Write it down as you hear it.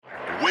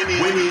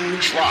Winning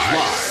Drive.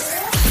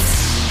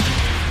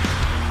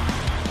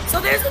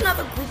 So there's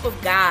another group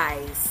of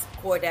guys,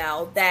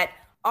 Cordell, that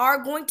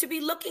are going to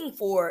be looking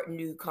for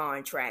new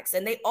contracts,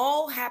 and they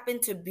all happen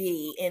to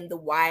be in the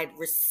wide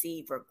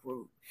receiver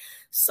group.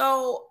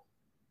 So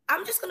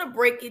I'm just going to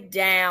break it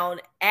down,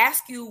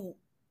 ask you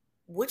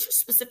which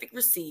specific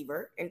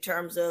receiver in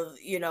terms of,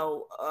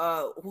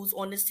 who's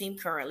on this team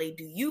currently,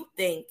 do you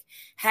think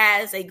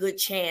has a good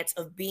chance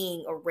of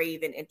being a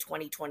Raven in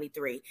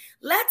 2023?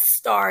 Let's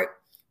start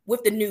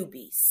with the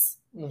newbies,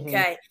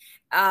 okay?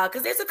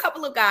 Because there's a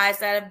couple of guys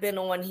that have been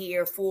on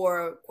here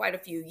for quite a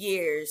few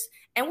years,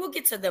 and we'll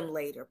get to them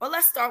later. But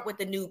let's start with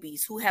the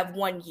newbies who have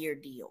 1-year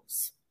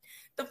deals.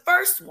 The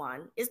first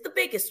one is the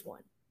biggest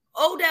one,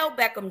 Odell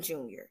Beckham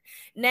Jr.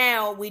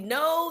 Now, we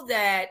know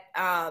that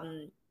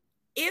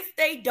if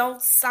they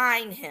don't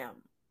sign him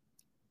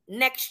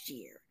next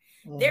year,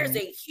 there's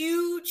a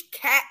huge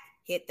cap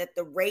hit that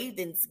the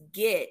Ravens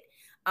get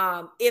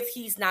if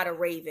he's not a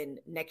Raven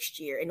next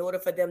year in order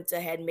for them to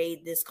have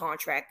made this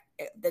contract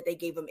that they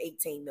gave him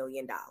 $18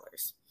 million.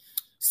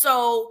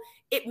 So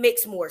it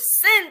makes more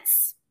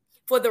sense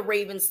for the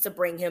Ravens to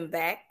bring him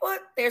back,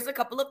 but there's a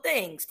couple of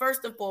things.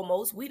 First and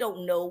foremost, we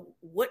don't know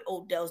what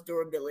Odell's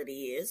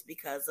durability is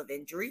because of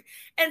injury.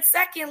 And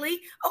secondly,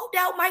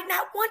 Odell might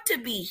not want to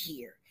be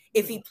here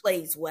if he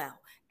plays well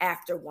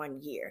after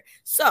 1 year.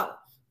 So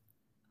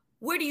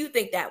where do you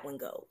think that one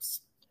goes?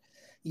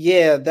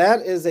 Yeah,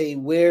 that is a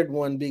weird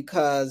one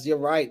because you're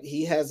right.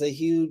 He has a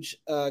huge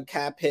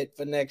cap hit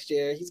for next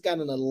year. He's got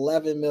an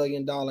 $11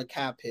 million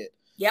cap hit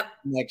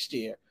next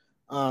year.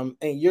 And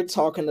you're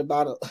talking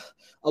about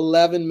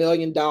 $11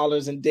 million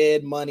in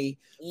dead money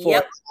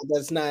for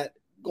that's not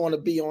going to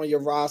be on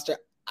your roster.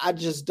 I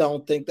just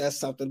don't think that's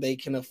something they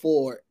can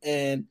afford.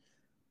 And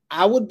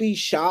I would be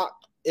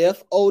shocked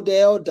if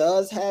Odell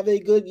does have a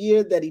good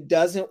year that he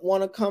doesn't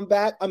want to come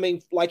back. I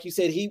mean, like you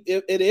said,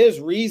 it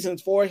is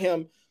reasons for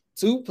him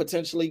to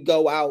potentially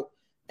go out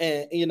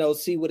and,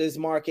 see what his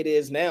market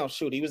is now.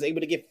 Shoot, he was able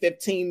to get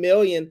 $15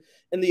 million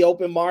in the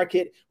open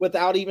market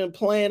without even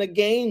playing a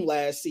game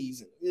last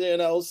season,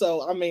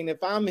 So, I mean,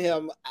 if I'm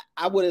him,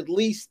 I would at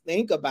least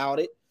think about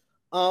it.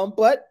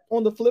 But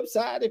on the flip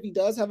side, if he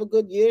does have a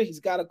good year,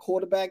 he's got a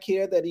quarterback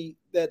here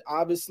that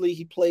obviously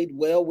he played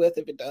well with.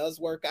 If it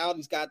does work out,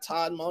 he's got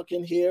Todd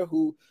Monken here,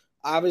 who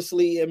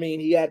obviously, I mean,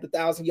 he had the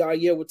 1,000-yard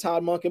year with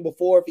Todd Monken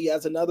before. If he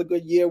has another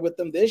good year with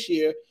them this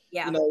year,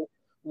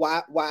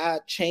 why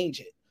change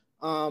it?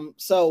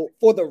 So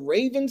for the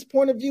Ravens'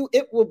 point of view,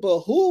 it will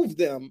behoove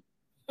them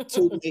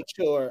to make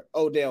sure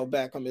Odell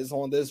Beckham is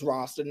on this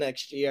roster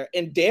next year.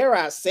 And dare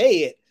I say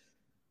it,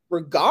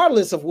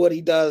 regardless of what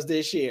he does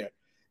this year,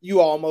 you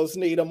almost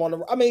need him on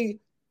the. I mean,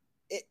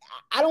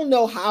 I don't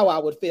know how I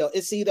would feel.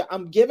 It's either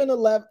I'm giving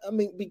 11. I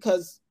mean,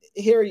 because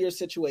here are your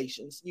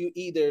situations. You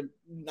either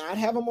not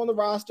have him on the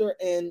roster,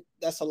 and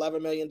that's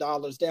 $11 million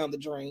down the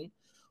drain,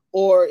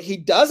 or he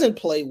doesn't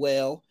play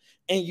well,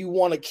 and you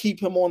want to keep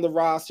him on the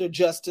roster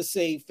just to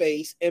save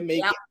face and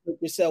make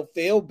yourself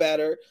feel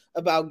better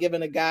about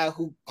giving a guy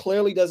who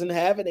clearly doesn't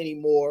have it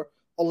anymore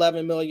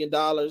 $11 million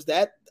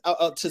that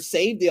to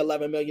save the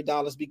 $11 million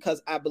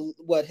because I believe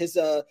what his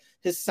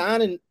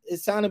signing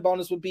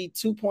bonus would be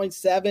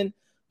 2.7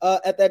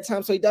 at that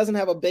time. So he doesn't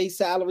have a base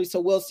salary. So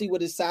we'll see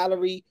what his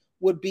salary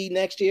would be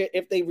next year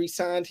if they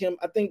re-signed him.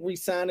 I think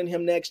re-signing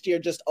him next year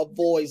just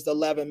avoids the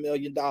 $11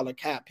 million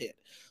cap hit.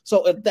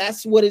 So if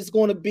that's what it's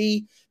going to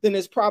be, then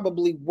it's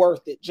probably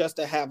worth it just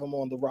to have him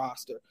on the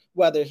roster,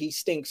 whether he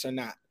stinks or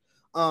not.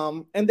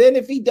 And then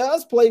if he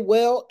does play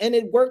well and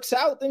it works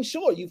out, then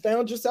sure, you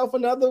found yourself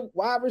another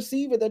wide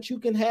receiver that you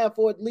can have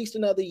for at least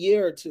another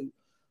year or two.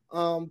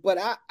 But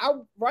I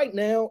right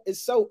now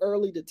it's so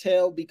early to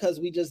tell because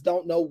we just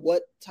don't know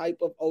what type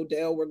of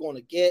Odell we're going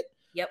to get.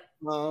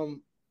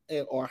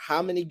 Or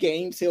how many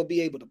games he'll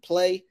be able to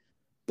play.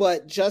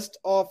 But just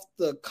off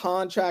the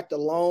contract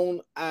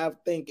alone, I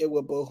think it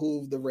would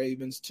behoove the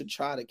Ravens to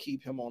try to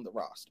keep him on the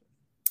roster.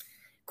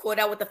 Caught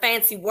out with the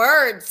fancy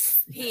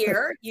words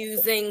here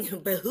using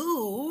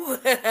behoove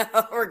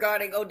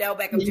regarding Odell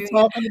Beckham Jr. You're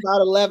talking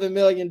about $11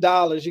 million.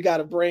 You got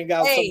to bring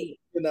out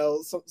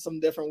some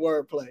different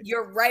wordplay.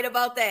 You're right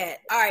about that.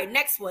 All right,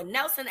 next one,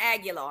 Nelson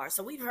Aguilar.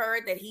 So we've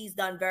heard that he's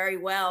done very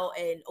well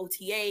in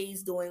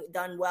OTAs,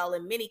 done well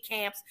in mini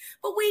camps,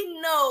 but we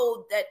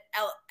know that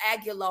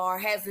Aguilar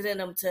has it in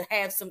him to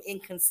have some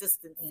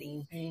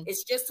inconsistency.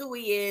 It's just who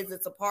he is.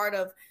 It's a part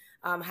of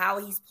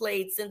how he's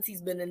played since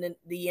he's been in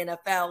the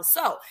NFL.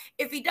 So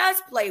if he does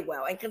play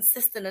well and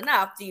consistent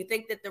enough, do you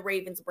think that the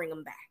Ravens bring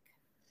him back?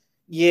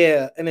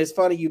 Yeah, and it's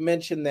funny you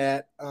mentioned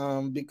that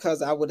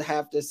because I would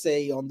have to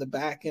say on the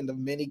back end of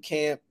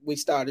minicamp, we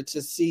started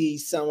to see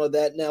some of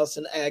that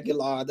Nelson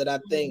Aguilar that I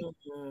think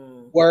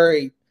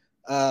worried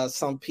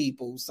some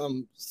people,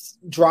 some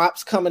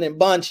drops coming in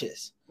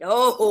bunches.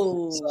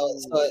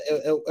 So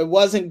it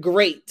wasn't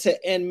great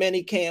to end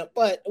minicamp,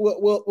 but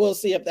we'll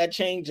see if that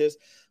changes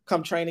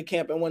come training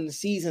camp and when the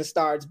season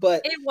starts.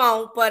 But it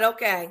won't, but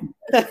okay.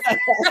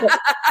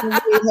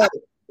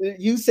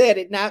 You said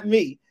it, not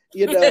me.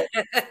 You know,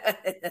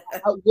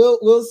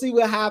 we'll see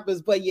what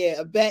happens. But yeah,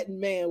 a betting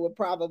man would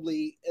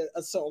probably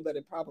assume that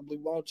it probably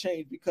won't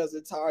change because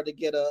it's hard to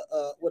get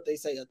a what they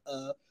say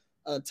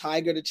a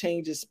tiger to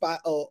change his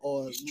spot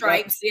or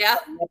stripes, yeah,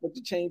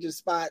 to change his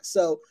spot.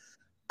 So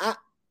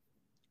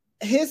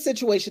his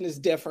situation is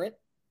different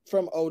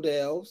from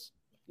Odell's.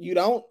 You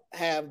don't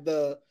have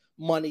the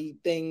money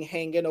thing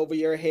hanging over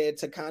your head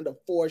to kind of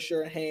force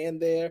your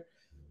hand there.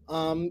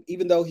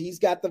 Even though he's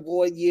got the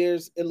void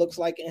years, it looks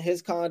like in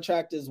his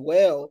contract as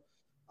well.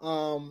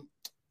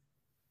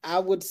 I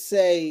would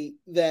say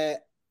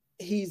that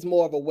he's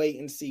more of a wait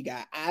and see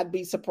guy. I'd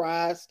be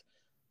surprised.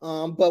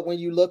 But when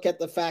you look at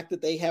the fact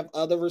that they have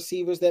other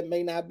receivers that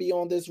may not be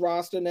on this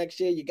roster next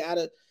year, you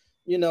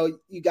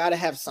gotta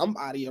have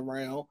somebody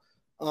around.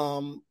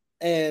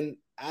 And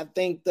I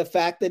think the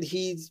fact that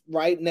he's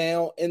right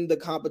now in the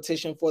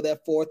competition for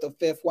that fourth or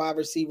fifth wide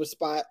receiver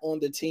spot on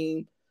the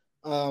team,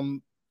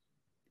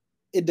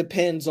 it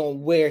depends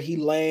on where he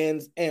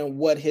lands and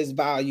what his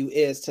value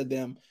is to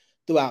them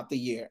throughout the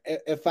year.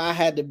 If I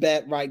had to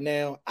bet right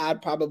now,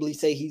 I'd probably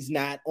say he's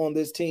not on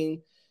this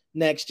team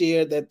next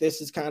year, that this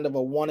is kind of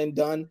a one and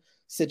done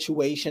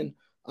situation.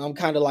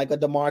 Kind of like a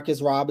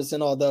DeMarcus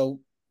Robinson,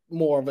 although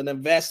more of an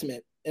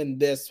investment in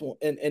this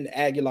in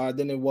Aguilar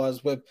than it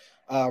was with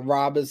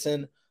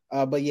Robinson.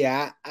 But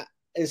yeah,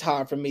 it's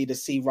hard for me to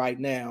see right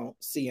now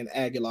seeing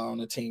Aguilar on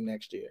the team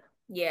next year.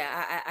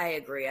 Yeah, I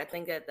agree. I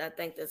think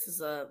this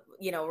is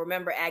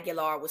remember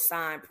Aguilar was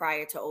signed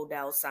prior to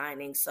Odell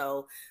signing.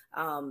 So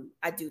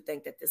I do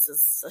think that this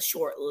is a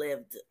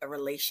short-lived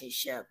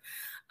relationship.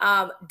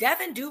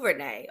 Devin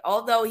Duvernay,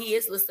 although he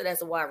is listed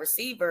as a wide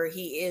receiver,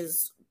 he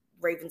is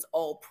Ravens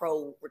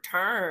All-Pro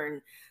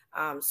return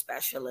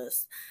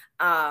specialist.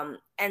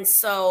 And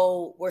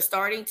so we're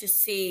starting to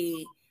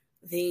see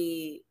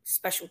the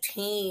special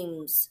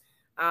teams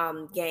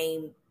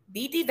game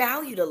be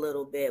devalued a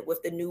little bit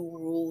with the new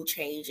rule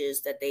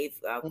changes that they've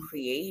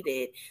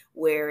created,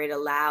 where it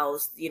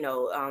allows,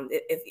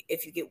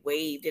 if you get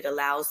waived, it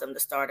allows them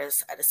to start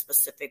us at a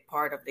specific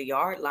part of the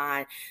yard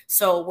line.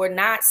 So we're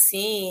not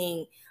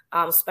seeing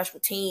special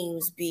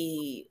teams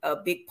be a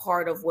big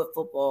part of what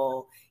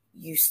football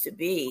used to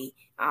be.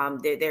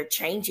 They're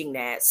changing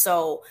that.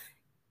 So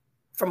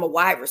from a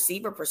wide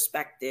receiver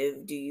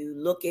perspective, do you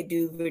look at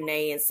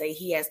Duvernay and say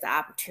he has the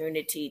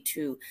opportunity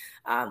to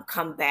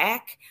come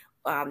back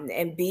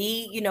and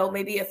be,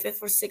 maybe a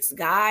fifth or sixth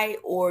guy,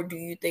 or do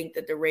you think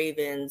that the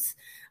Ravens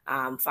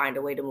find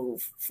a way to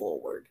move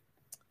forward?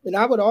 And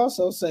I would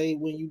also say,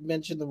 when you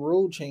mentioned the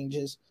rule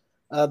changes,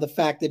 the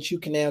fact that you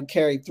can now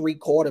carry 3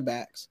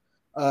 quarterbacks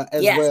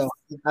as well,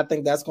 I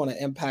think that's going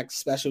to impact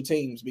special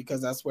teams,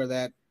 because that's where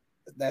that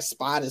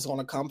spot is going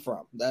to come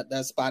from.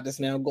 That spot that's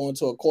now going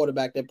to a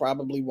quarterback that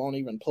probably won't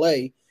even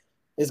play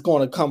is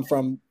going to come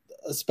from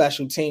a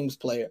special teams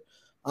player.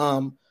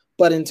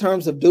 But in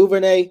terms of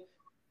Duvernay,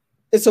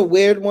 it's a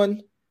weird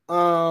one,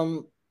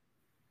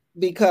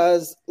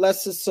 because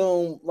let's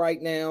assume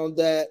right now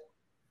that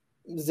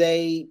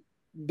Zay,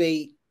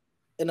 Bate,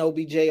 and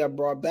OBJ are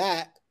brought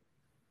back.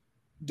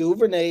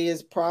 Duvernay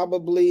is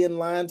probably in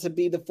line to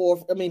be the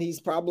fourth. I mean,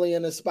 he's probably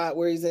in a spot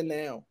where he's in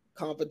now,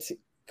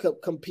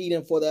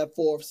 competing for that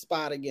fourth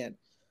spot again.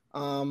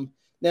 Now,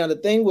 the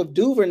thing with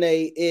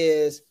Duvernay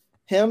is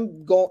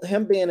him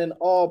being an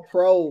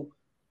All-Pro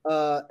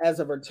as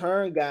a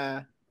return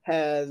guy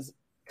has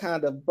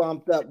kind of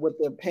bumped up what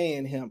they're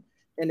paying him,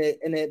 and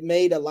it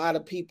made a lot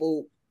of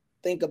people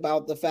think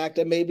about the fact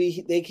that maybe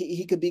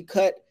he could be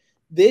cut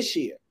this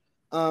year.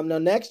 Now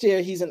next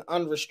year he's an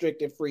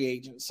unrestricted free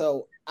agent,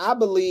 so I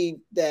believe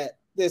that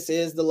this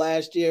is the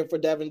last year for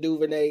Devin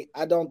Duvernay.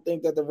 I don't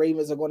think that the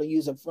Ravens are going to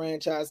use a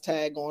franchise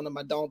tag on him.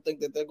 I don't think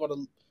that they're going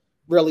to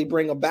really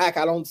bring him back.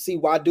 I don't see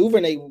why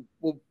Duvernay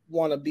would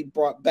want to be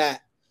brought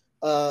back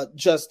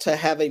just to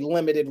have a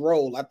limited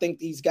role. I think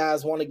these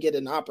guys want to get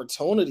an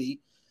opportunity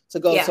to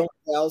go somewhere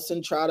else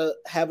and try to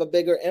have a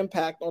bigger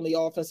impact on the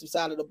offensive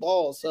side of the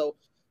ball. So,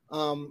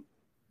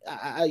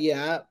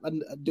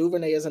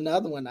 Duvernay is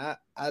another one. I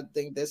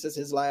think this is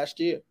his last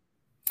year.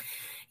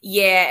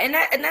 Yeah,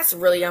 and that's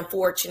really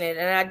unfortunate.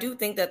 And I do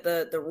think that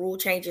the rule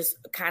changes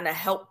kind of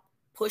help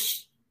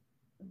push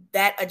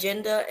that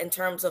agenda in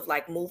terms of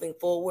like moving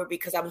forward,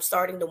 because I'm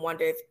starting to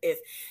wonder if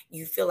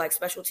you feel like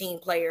special team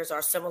players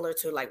are similar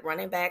to like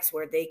running backs,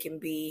 where they can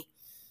be,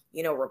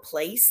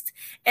 replaced.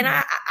 And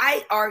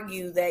I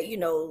argue that,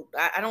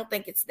 I don't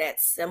think it's that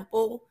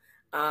simple.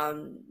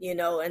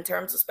 In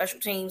terms of special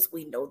teams,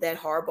 we know that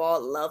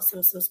Harbaugh loves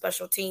him some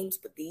special teams,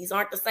 but these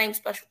aren't the same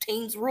special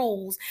teams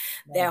rules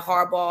that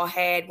Harbaugh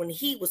had when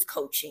he was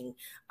coaching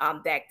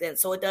back then.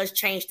 So it does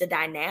change the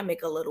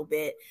dynamic a little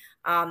bit.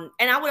 And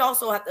I would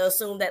also have to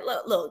assume that,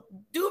 look,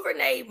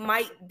 Duvernay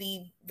might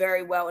be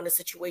very well in a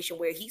situation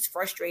where he's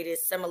frustrated,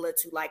 similar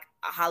to like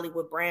a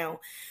Hollywood Brown,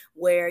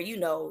 where,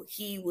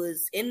 he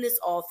was in this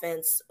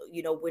offense,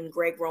 when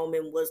Greg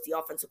Roman was the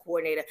offensive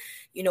coordinator.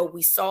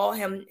 We saw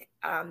him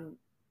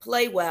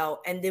play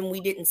well, and then we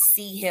didn't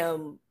see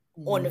him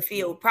on the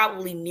field,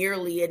 probably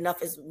nearly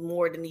enough as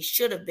more than he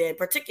should have been,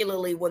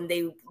 particularly when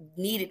they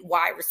needed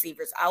wide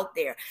receivers out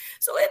there.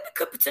 So it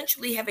could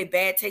potentially have a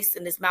bad taste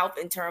in his mouth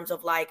in terms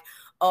of like,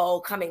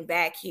 oh, coming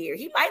back here.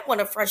 He might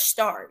want a fresh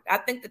start. I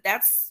think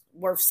that's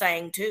worth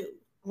saying too.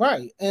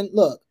 Right. And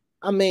look,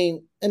 I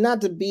mean, and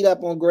not to beat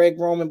up on Greg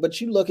Roman,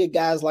 but you look at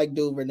guys like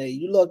Duvernay,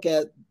 you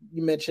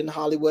mentioned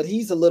Hollywood.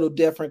 He's a little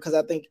different because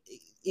I think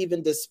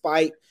even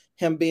despite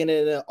him being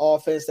in an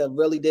offense that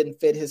really didn't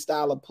fit his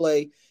style of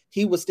play,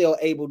 he was still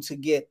able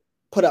to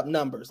put up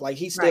numbers. Like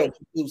he still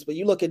produced. But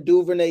you look at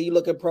Duvernay, you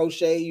look at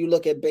Proche, you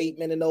look at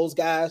Bateman and those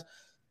guys.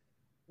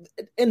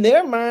 In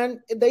their mind,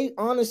 they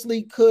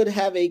honestly could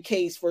have a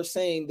case for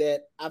saying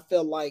that I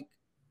feel like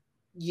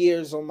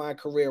years of my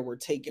career were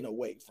taken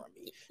away from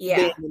me.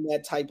 Yeah, in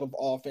that type of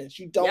offense,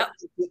 you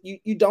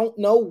don't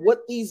know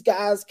what these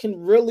guys can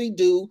really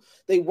do.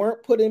 They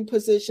weren't put in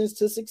positions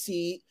to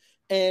succeed.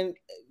 And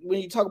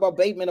when you talk about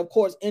Bateman, of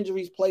course,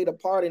 injuries played a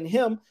part in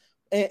him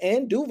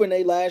and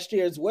Duvernay last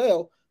year as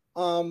well.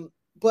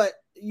 But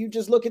you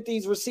just look at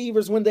these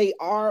receivers when they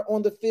are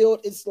on the field,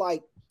 it's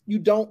like you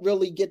don't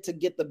really get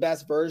the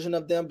best version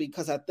of them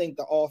because I think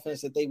the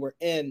offense that they were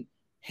in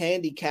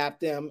handicapped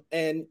them,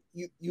 and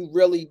you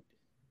really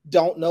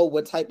don't know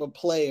what type of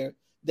player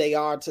they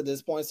are to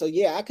this point. So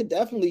yeah, I could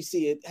definitely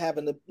see it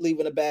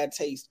leaving a bad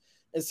taste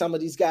in some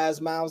of these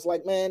guys' mouths.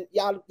 Like, man,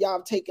 y'all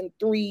have taken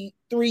three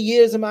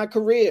years of my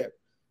career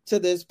to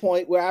this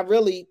point where I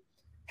really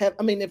have.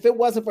 I mean, if it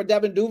wasn't for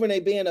Devin Duvernay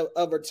being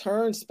a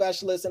return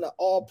specialist and an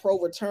all-pro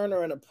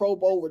returner and a Pro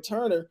Bowl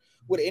returner,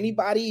 would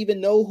anybody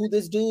even know who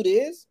this dude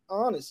is?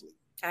 Honestly.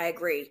 I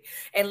agree.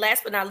 And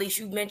last but not least,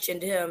 you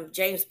mentioned him,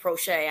 James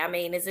Proche. I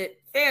mean, is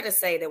it fair to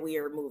say that we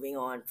are moving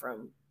on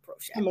from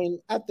Proche? I mean,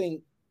 I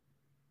think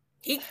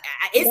is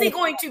he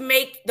going to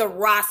make the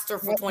roster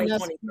for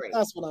 2023?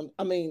 That's what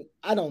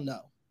I don't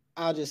know.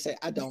 I'll just say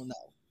I don't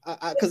know.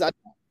 Because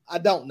I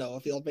don't know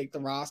if he'll make the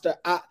roster.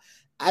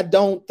 I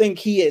don't think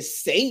he is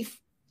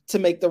safe to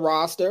make the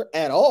roster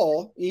at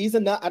all.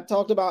 I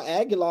talked about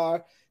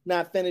Aguilar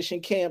not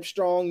finishing camp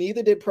strong.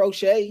 Neither did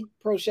Proche.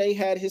 Proche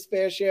had his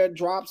fair share of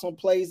drops on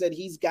plays that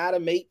he's got to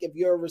make. If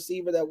you're a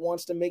receiver that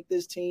wants to make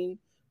this team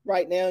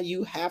right now,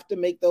 you have to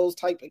make those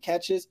type of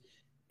catches.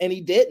 And he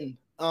didn't.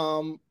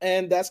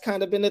 And that's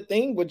kind of been the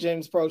thing with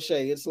James Proche.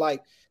 It's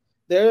like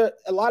there are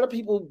a lot of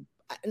people.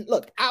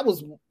 Look, I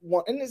was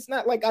one, and it's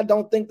not like I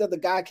don't think that the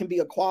guy can be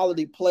a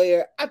quality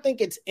player. I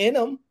think it's in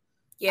him.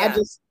 Yeah. I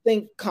just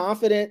think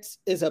confidence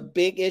is a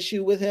big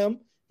issue with him,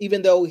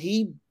 even though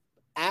he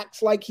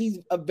acts like he's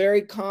a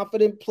very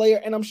confident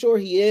player, and I'm sure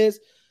he is,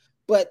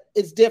 but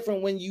it's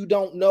different when you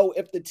don't know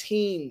if the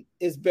team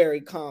is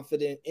very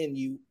confident in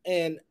you.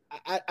 And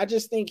I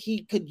just think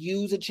he could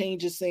use a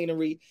change of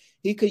scenery.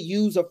 He could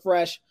use a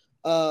fresh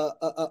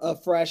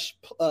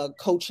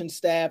coaching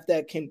staff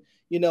that can,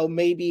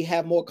 maybe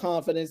have more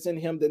confidence in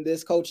him than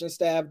this coaching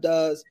staff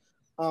does.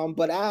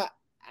 But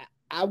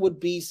I would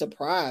be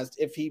surprised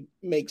if he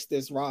makes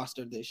this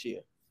roster this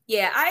year.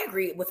 Yeah, I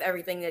agree with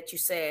everything that you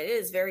said. It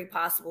is very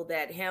possible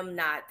that him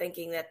not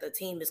thinking that the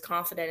team is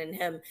confident in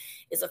him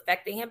is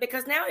affecting him,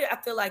 because now I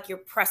feel like you're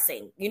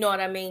pressing, you know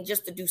what I mean,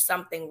 just to do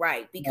something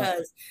right.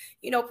 Because,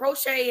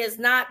 Proche has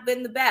not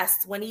been the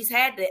best when he's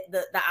had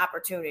the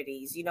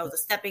opportunities, the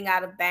stepping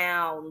out of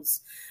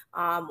bounds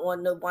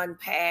on the one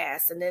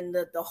pass, and then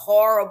the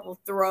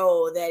horrible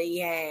throw that he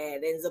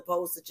had, as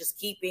opposed to just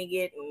keeping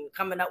it and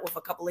coming up with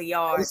a couple of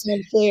yards. It's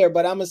unfair,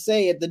 but I'm going to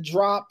say it. The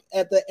drop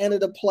at the end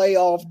of the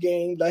playoff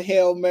game, the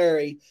Hail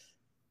Mary,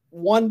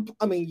 you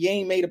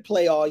ain't made a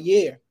play all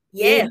year.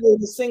 Yeah. You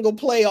made a single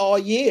play all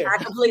year.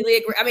 I completely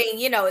agree. I mean,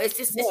 it's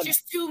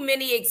just too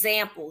many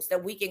examples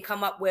that we can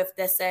come up with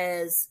that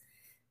says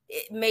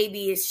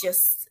maybe it's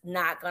just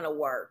not going to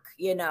work,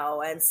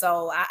 and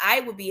so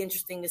I would be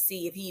interesting to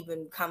see if he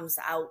even comes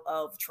out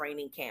of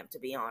training camp, to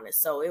be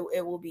honest. So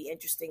it will be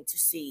interesting to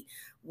see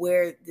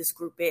where this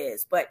group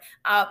is. But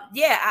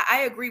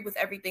I agree with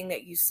everything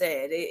that you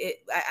said.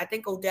 I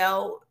think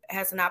Odell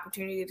has an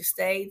opportunity to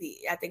stay.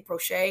 I think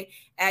Proche,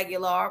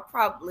 Aguilar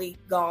probably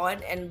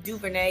gone, and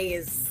Duvernay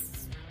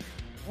is,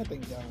 I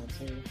think, gone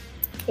too.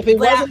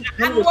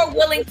 I'm more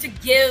willing to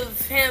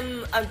give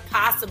him a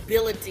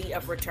possibility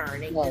of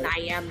returning than I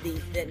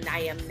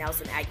am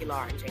Nelson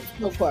Aguilar and James.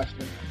 No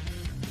question.